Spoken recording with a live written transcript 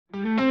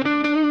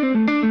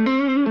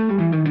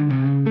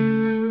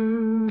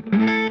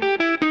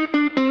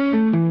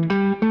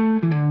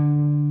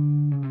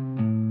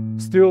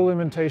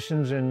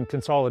sedimentations and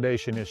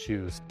consolidation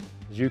issues.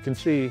 As you can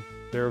see,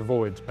 there are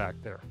voids back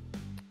there.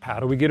 How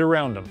do we get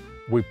around them?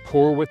 We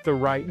pour with the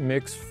right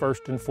mix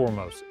first and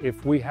foremost.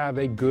 If we have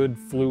a good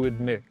fluid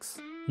mix,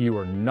 you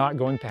are not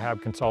going to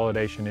have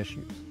consolidation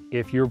issues.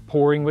 If you're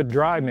pouring with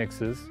dry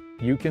mixes,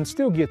 you can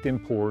still get them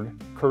poured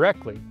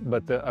correctly,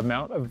 but the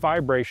amount of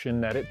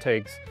vibration that it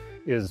takes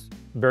is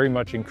very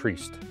much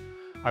increased.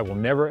 I will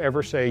never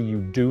ever say you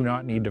do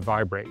not need to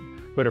vibrate,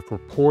 but if we're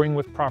pouring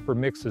with proper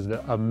mixes,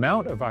 the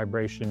amount of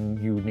vibration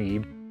you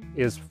need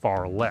is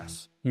far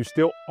less. You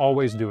still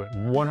always do it,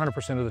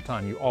 100% of the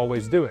time, you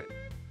always do it.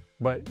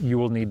 But you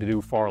will need to do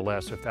far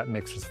less if that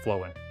mix is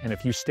flowing. And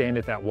if you stand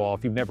at that wall,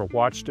 if you've never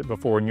watched it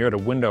before and you're at a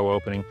window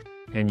opening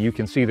and you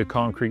can see the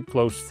concrete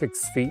flow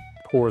 6 feet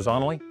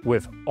horizontally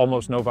with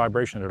almost no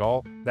vibration at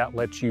all, that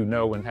lets you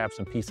know and have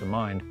some peace of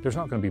mind. There's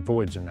not going to be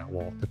voids in that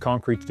wall. The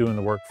concrete's doing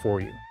the work for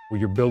you. When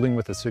you're building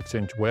with a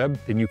 6-inch web,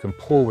 then you can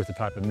pour with the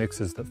type of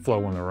mixes that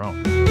flow on their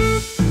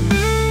own.